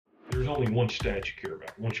there's only one stat you care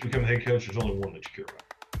about. Once you become a head coach, there's only one that you care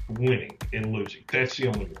about: winning and losing. That's the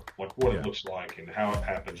only one. Like what it Yeah. looks like and how it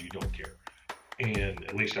happens, you don't care. And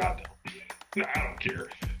at least I don't. I don't care.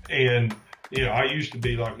 And I used to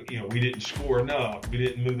be like, we didn't score enough, we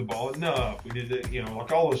didn't move the ball enough, we did,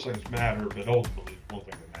 like all those things matter, but ultimately, one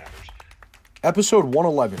thing that matters. Episode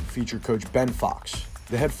 111 featured Coach Ben Fox,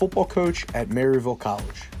 the head football coach at Maryville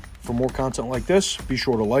College. For more content like this, be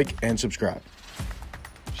sure to like and subscribe.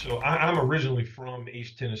 So I'm originally from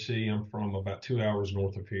East Tennessee. I'm from about 2 hours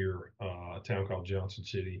north of here, a town called Johnson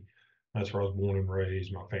City. That's where I was born and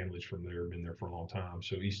raised. My family's from there, been there for a long time.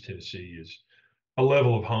 So East Tennessee is a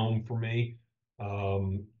level of home for me.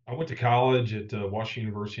 I went to college at Washington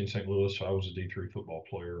University in St. Louis. So I was a D3 football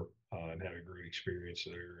player and had a great experience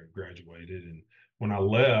there and graduated. And when I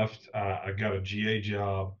left, I got a GA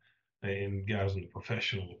job. And guys in the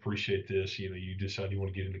professional appreciate this. You decide you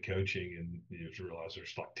want to get into coaching, and you just realize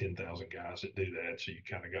there's like 10,000 guys that do that. So you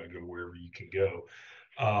kind of got to go wherever you can go.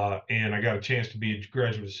 And I got a chance to be a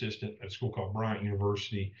graduate assistant at a school called Bryant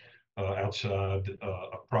University outside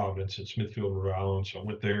of Providence in Smithfield, Rhode Island. So I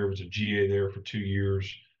went there, was a GA there for 2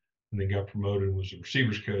 years, and then got promoted and was a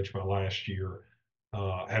receivers coach my last year.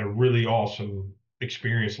 Had a really awesome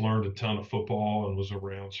experience, learned a ton of football, and was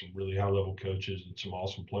around some really high level coaches and some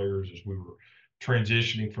awesome players as we were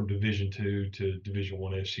transitioning from Division II to Division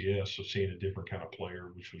I FCS. So seeing a different kind of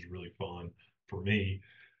player, which was really fun for me.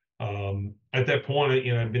 At that point,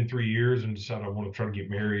 I'd been 3 years and decided I wanted to try to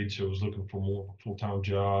get married. So I was looking for more of a full-time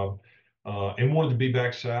job and wanted to be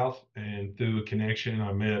back south. And through a connection,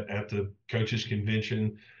 I met at the coaches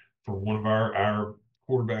convention for one of our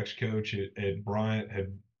quarterbacks coach at Bryant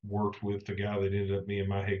had worked with the guy that ended up being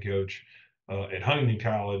my head coach at Huntington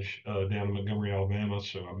College down in Montgomery, Alabama.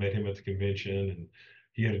 So I met him at the convention, and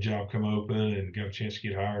he had a job come open and got a chance to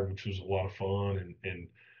get hired, which was a lot of fun. And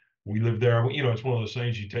we lived there. It's one of those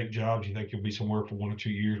things, you take jobs, you think you'll be somewhere for 1 or 2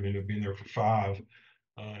 years, and end up being there for five.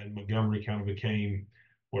 And Montgomery kind of became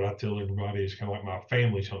what I tell everybody is kind of like my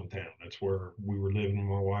family's hometown. That's where we were living when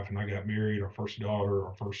my wife and I got married. Our first daughter,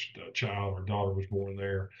 our first child, our daughter was born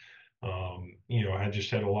there. I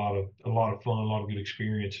just had a lot of fun, a lot of good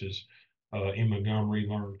experiences in Montgomery.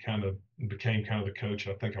 Learned kind of became kind of the coach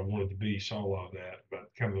I think I wanted to be. Saw a lot of that,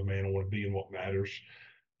 but kind of the man I want to be and what matters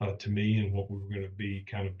to me and what we were going to be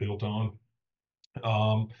kind of built on.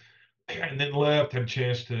 Um, and then left, had a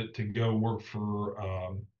chance to go work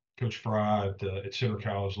for Coach Fry at Center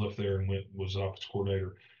College. Left there and was office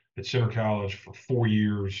coordinator at Center College for 4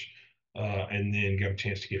 years, and then got a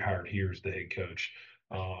chance to get hired here as the head coach.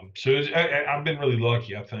 So I've been really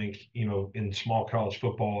lucky. I think in small college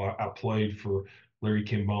football, I played for Larry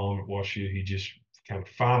Kimbaum at WashU. He just kind of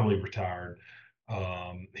finally retired.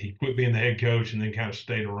 He quit being the head coach and then kind of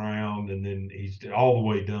stayed around, and then he's all the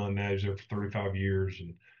way done now. He's there for 35 years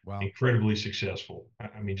and Wow. incredibly successful.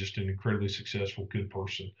 I mean, just an incredibly successful, good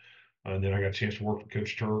person. And then I got a chance to work with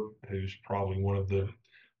Coach Turk, who's probably one of the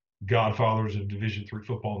godfathers of Division III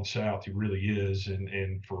football in the South. He really is,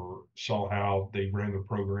 and for saw how they ran the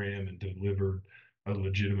program and delivered a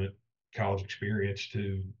legitimate college experience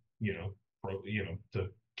to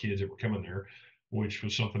the kids that were coming there, which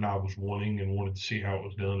was something I was wanting and wanted to see how it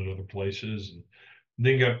was done at other places. And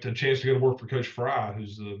then got a chance to go to work for Coach Fry,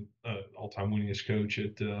 who's the all-time winningest coach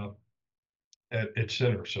at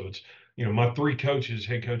center. So it's my three coaches,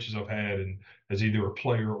 head coaches I've had, and as either a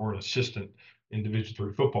player or an assistant in Division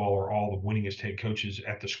III football are all the winningest head coaches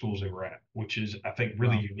at the schools they were at, which is I think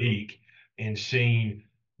really Wow. unique and seeing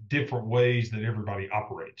different ways that everybody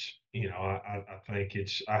operates. I think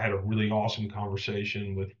I had a really awesome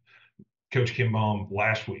conversation with Coach Kimbaum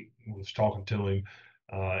last week. I was talking to him.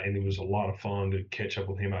 And it was a lot of fun to catch up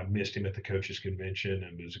with him. I missed him at the coaches convention,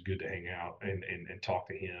 and it was good to hang out and talk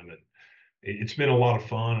to him. And it's been a lot of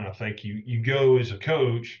fun. And I think you go as a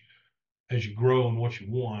coach as you grow in what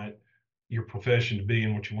you want your profession to be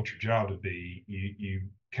and what you want your job to be. You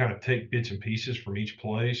kind of take bits and pieces from each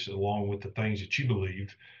place along with the things that you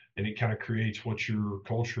believe, and it kind of creates what your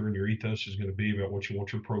culture and your ethos is going to be about what you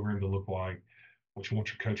want your program to look like, what you want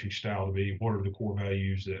your coaching style to be, what are the core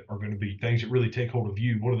values that are going to be things that really take hold of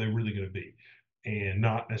you, what are they really going to be, and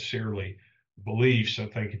not necessarily beliefs. I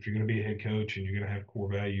think if you're going to be a head coach and you're going to have core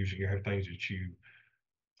values and you have things that you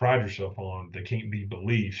pride yourself on, they can't be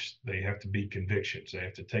beliefs. They have to be convictions. They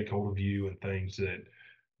have to take hold of you and things that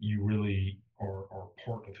you really are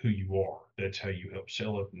part of who you are. That's how you help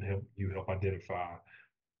sell it and help identify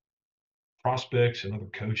prospects and other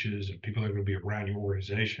coaches and people that are going to be around your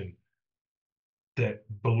organization that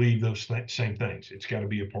believe those same things. It's got to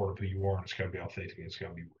be a part of who you are, and it's got to be authentic, and it's got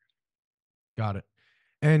to be real. Got it.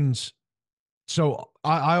 And So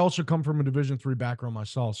I also come from a Division III background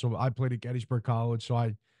myself. So I played at Gettysburg College. So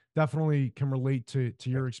I definitely can relate to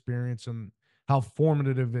your experience and how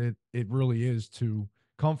formative it really is to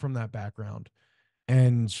come from that background.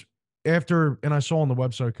 And and I saw on the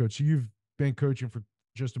website, coach, so you've been coaching for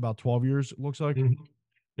just about 12 years, it looks like. Mhm.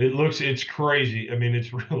 It's crazy. I mean,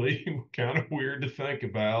 it's really kind of weird to think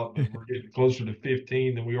about, but we're getting closer to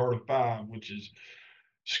 15 than we are to 5, which is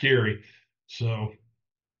scary. So,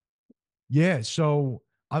 Yeah. So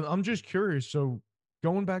I'm just curious. So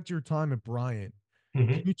going back to your time at Bryant, can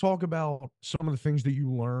mhm. you talk about some of the things that you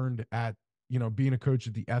learned at, being a coach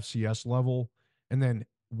at the FCS level, and then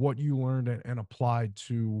what you learned and applied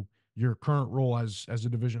to your current role as a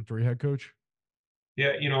Division III head coach?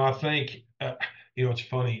 Yeah, I think, it's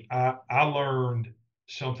funny. I learned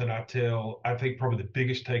something I think probably the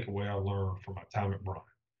biggest takeaway I learned from my time at Bryant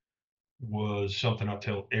was something I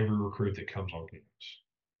tell every recruit that comes on campus.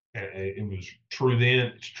 And it was true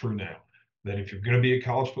then, it's true now, that if you're going to be a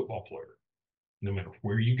college football player, no matter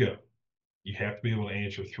where you go, you have to be able to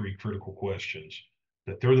answer three critical questions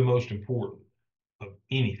that they're the most important of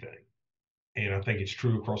anything. And I think it's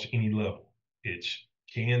true across any level. It's,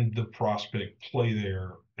 can the prospect play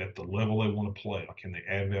there at the level they want to play? Like, can they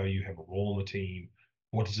add value, have a role on the team?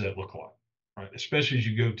 What does that look like? Right. Especially as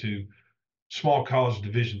you go to small college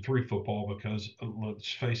Division III football, because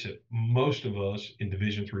let's face it, most of us in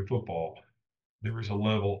Division III football, there is a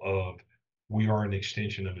level of, we are an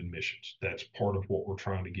extension of admissions. That's part of what we're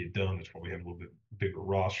trying to get done. That's why we have a little bit bigger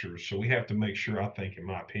rosters. So we have to make sure, I think, in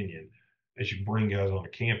my opinion, as you bring guys on a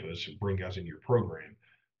campus and bring guys into your program,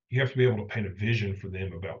 you have to be able to paint a vision for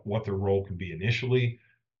them about what their role can be initially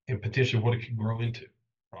and potentially what it can grow into.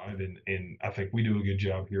 Right. And I think we do a good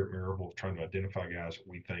job here at Maryville of trying to identify guys that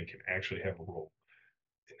we think can actually have a role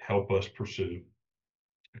and help us pursue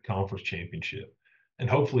a conference championship and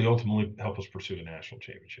hopefully ultimately help us pursue a national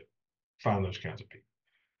championship. Find those kinds of people,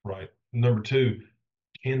 right? Number two,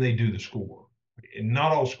 can they do the schoolwork? And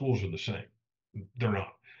not all schools are the same. They're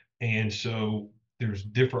not. And so there's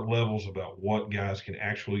different levels about what guys can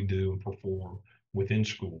actually do and perform within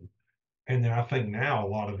school. And then I think now a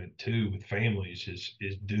lot of it too with families is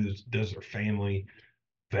does their family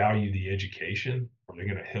value the education? Are they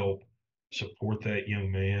going to help support that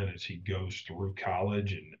young man as he goes through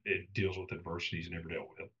college and it deals with adversity he's never dealt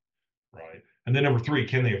with? Right. And then number three,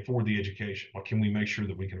 can they afford the education? Like, can we make sure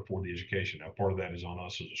that we can afford the education? Now, part of that is on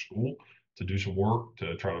us as a school to do some work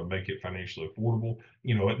to try to make it financially affordable.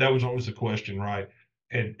 That was always the question, right?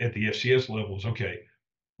 At the FCS levels, okay,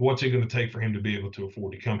 what's it going to take for him to be able to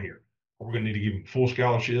afford to come here? Are we going to need to give him full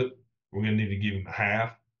scholarship? We're going to need to give him a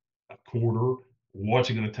half, a quarter.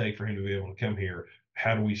 What's it going to take for him to be able to come here?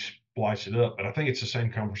 How do we splice it up? But I think it's the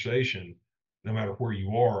same conversation no matter where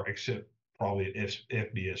you are, except probably at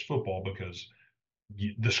FBS football, because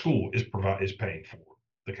the school is paying for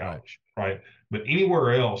the Right. college, right? But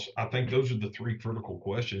anywhere else, I think those are the three critical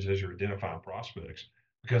questions as you're identifying prospects.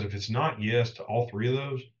 Because if it's not yes to all three of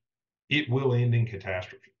those, it will end in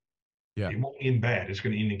catastrophe. Yeah. It won't end bad. It's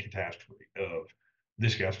going to end in catastrophe of,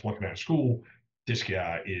 this guy's flunking out of school. This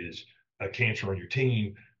guy is a cancer on your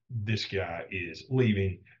team. This guy is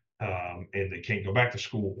leaving, and they can't go back to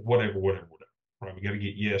school. Whatever. Right? We got to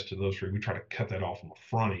get yes to those three. We try to cut that off on the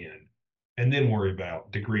front end, and then worry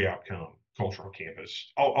about degree outcome, culture on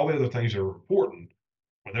campus, all the other things that are important,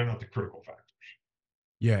 but they're not the critical factors.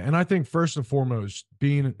 Yeah. And I think first and foremost,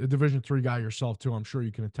 being a Division III guy yourself too, I'm sure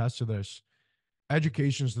you can attest to this.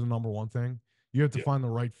 Education is the number one thing. You have to Yeah. find the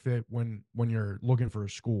right fit when you're looking for a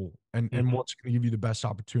school and Hmm. what's going to give you the best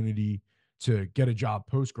opportunity to get a job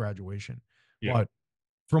post graduation. Yeah. But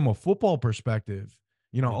from a football perspective,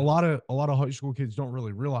 a Hmm. lot of high school kids don't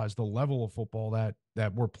really realize the level of football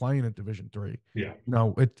that we're playing at Division III. Yeah.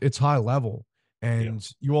 It's high level, Yeah.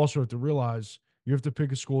 and you also have to realize you have to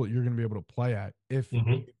pick a school that you're going to be able to play at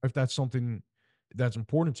Hmm. if that's something that's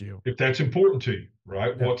important to you. If that's important to you,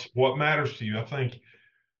 right? Yeah, What matters to you? I think,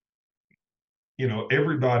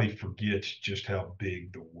 everybody forgets just how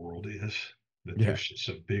big the world is, that yeah, there's just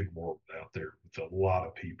a big world out there with a lot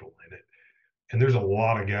of people in it. And there's a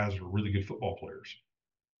lot of guys who are really good football players.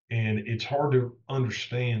 And it's hard to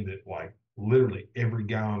understand that, like, literally every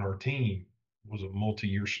guy on our team was a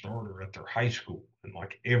multi-year starter at their high school. And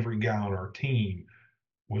like every guy on our team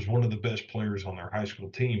was one of the best players on their high school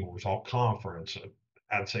team, or was all conference.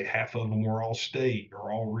 I'd say half of them were all state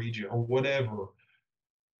or all region or whatever.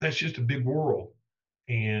 That's just a big world.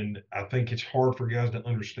 And I think it's hard for guys to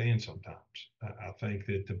understand sometimes. I think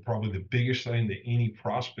that probably the biggest thing that any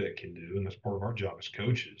prospect can do, and that's part of our job as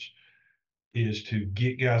coaches, is to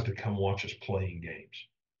get guys to come watch us play in games.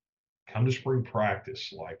 come to spring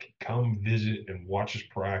practice, like come visit and watch us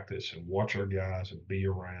practice and watch our guys and be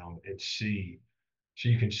around and see, so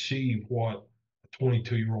you can see what a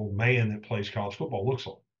 22-year-old man that plays college football looks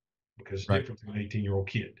like, because it's Right. different from an 18-year-old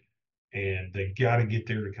kid. And they got to get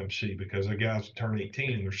there to come see, because the guys turn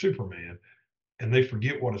 18 and they're Superman, and they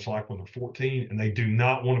forget what it's like when they're 14, and they do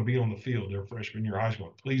not want to be on the field their freshman year of high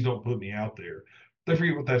school. Please don't put me out there. They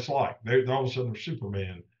forget what that's like. They're all of a sudden they're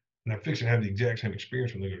Superman, and they're fixing to have the exact same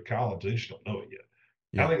experience when they go to college. They just don't know it yet.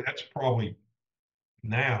 I Yeah. think that's probably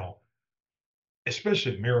now,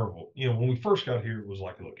 especially at Maryville. When we first got here, it was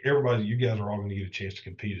like, look, everybody, you guys are all going to get a chance to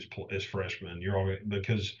compete as freshmen. You're all gonna,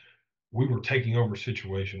 because we were taking over a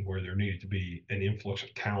situation where there needed to be an influx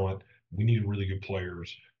of talent. We needed really good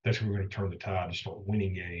players. That's when we're going to turn the tide to start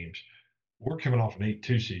winning games. We're coming off an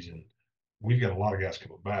 8-2 season. We've got a lot of guys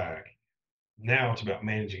coming back. Now it's about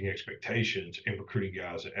managing expectations and recruiting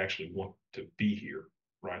guys that actually want to be here,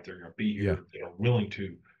 right? They're going to be Yeah. here, that are willing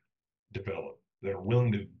to develop, that are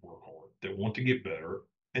willing to work hard, that want to get better,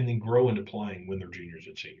 and then grow into playing when they're juniors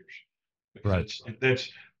and seniors. Because Right.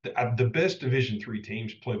 that's the best Division III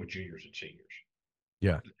teams play with juniors and seniors.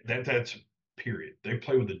 Yeah. That's period. They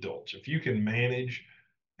play with adults. If you can manage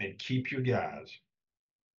and keep your guys,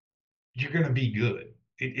 you're going to be good.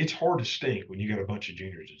 It's hard to stink when you got a bunch of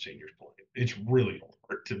juniors and seniors playing. It's really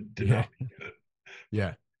hard to Yeah. not be good.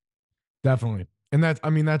 Yeah. Definitely. And that's, I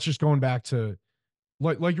mean, that's just going back to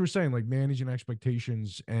like you were saying, like managing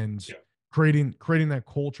expectations and Yeah, creating that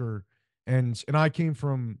culture. And I came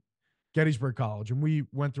from Gettysburg College, and we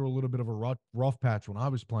went through a little bit of a rough patch when I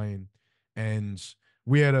was playing, and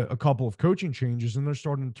we had a couple of coaching changes, and they're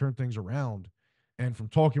starting to turn things around. And from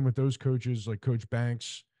talking with those coaches, like Coach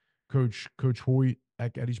Banks, Coach Hoyt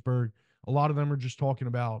at Gettysburg, a lot of them are just talking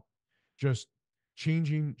about just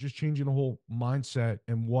changing the whole mindset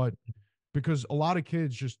and what, because a lot of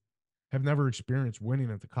kids just have never experienced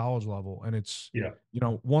winning at the college level, and it's, yeah,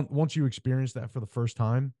 once you experience that for the first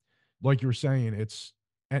time, like you were saying, it's,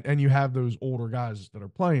 and you have those older guys that are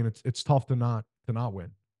playing, it's tough to not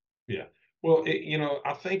win. yeah. Well,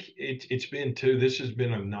 I think it's been too. This has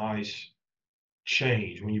been a nice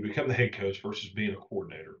change when you become the head coach versus being a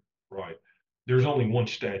coordinator, right? There's only one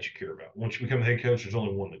stat you care about. Once you become the head coach, there's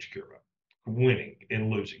only one that you care about: winning and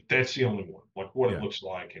losing. That's the only one. Like what it Yeah. looks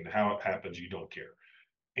like and how it happens, you don't care.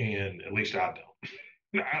 And at least I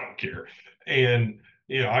don't. I don't care. And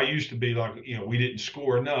I used to be like, we didn't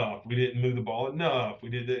score enough, we didn't move the ball enough, we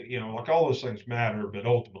did that, like all those things matter, but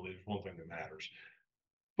ultimately there's one thing that matters.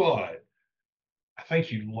 But I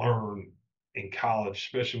think you learn in college,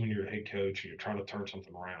 especially when you're a head coach and you're trying to turn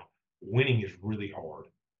something around, winning is really hard.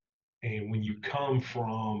 And when you come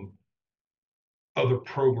from other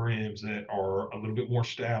programs that are a little bit more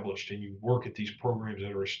established and you work at these programs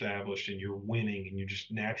that are established and you're winning and you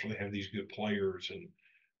just naturally have these good players and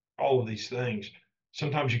all of these things,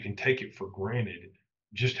 sometimes you can take it for granted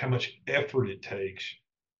just how much effort it takes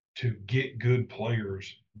to get good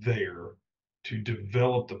players there, to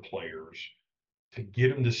develop the players, to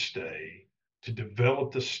get them to stay, to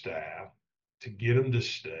develop the staff, to get them to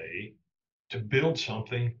stay, to build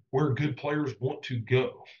something where good players want to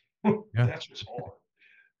go. Yeah. That's what's hard.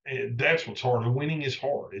 And that's what's hard. And winning is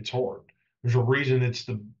hard. It's hard. There's a reason it's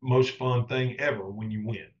the most fun thing ever when you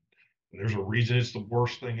win. And there's a reason it's the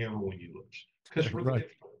worst thing ever when you lose. Because it's really Right.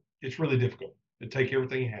 difficult. It's really difficult to take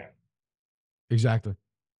everything you have. Exactly.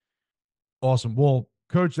 Awesome. Well,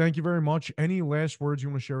 Coach, thank you very much. Any last words you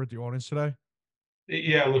want to share with the audience today?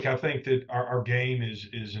 Yeah, look, I think that our game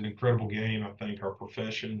is an incredible game. I think our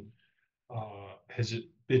profession has it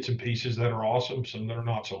bits and pieces that are awesome, some that are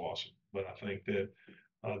not so awesome. But I think that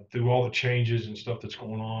through all the changes and stuff that's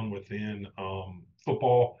going on within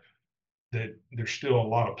football, that there's still a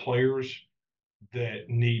lot of players that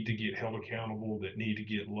need to get held accountable, that need to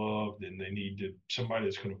get loved, and they need to somebody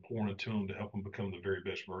that's going to pour into them to help them become the very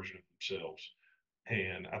best version of themselves.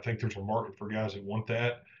 And I think there's a market for guys that want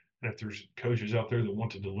that. And if there's coaches out there that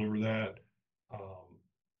want to deliver that, um,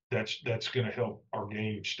 that's going to help our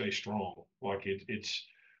game stay strong. Like it's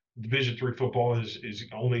Division III football is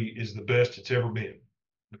the best it's ever been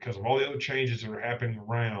because of all the other changes that are happening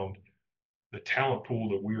around the talent pool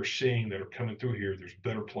that we are seeing that are coming through here. There's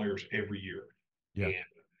better players every year, Yeah. and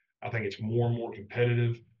I think it's more and more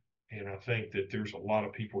competitive. And I think that there's a lot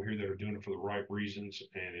of people here that are doing it for the right reasons,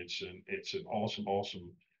 and it's an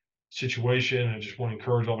awesome situation. I just want to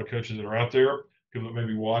encourage all the coaches that are out there, people that may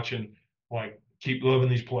be watching, like keep loving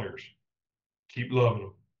these players, keep loving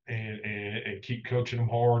them, and keep coaching them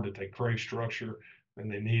hard that they crave structure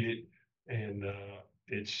and they need it. And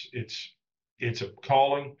it's it's a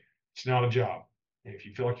calling. It's not a job. And if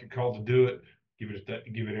you feel like you're called to do it,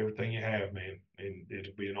 give it everything you have, man, and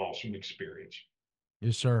it'll be an awesome experience.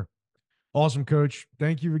 Yes, sir. Awesome, coach.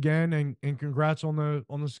 Thank you again, and congrats on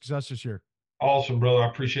the success this year. Awesome, brother. I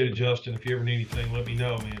appreciate it, Justin. If you ever need anything, let me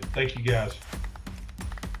know, man. Thank you, guys.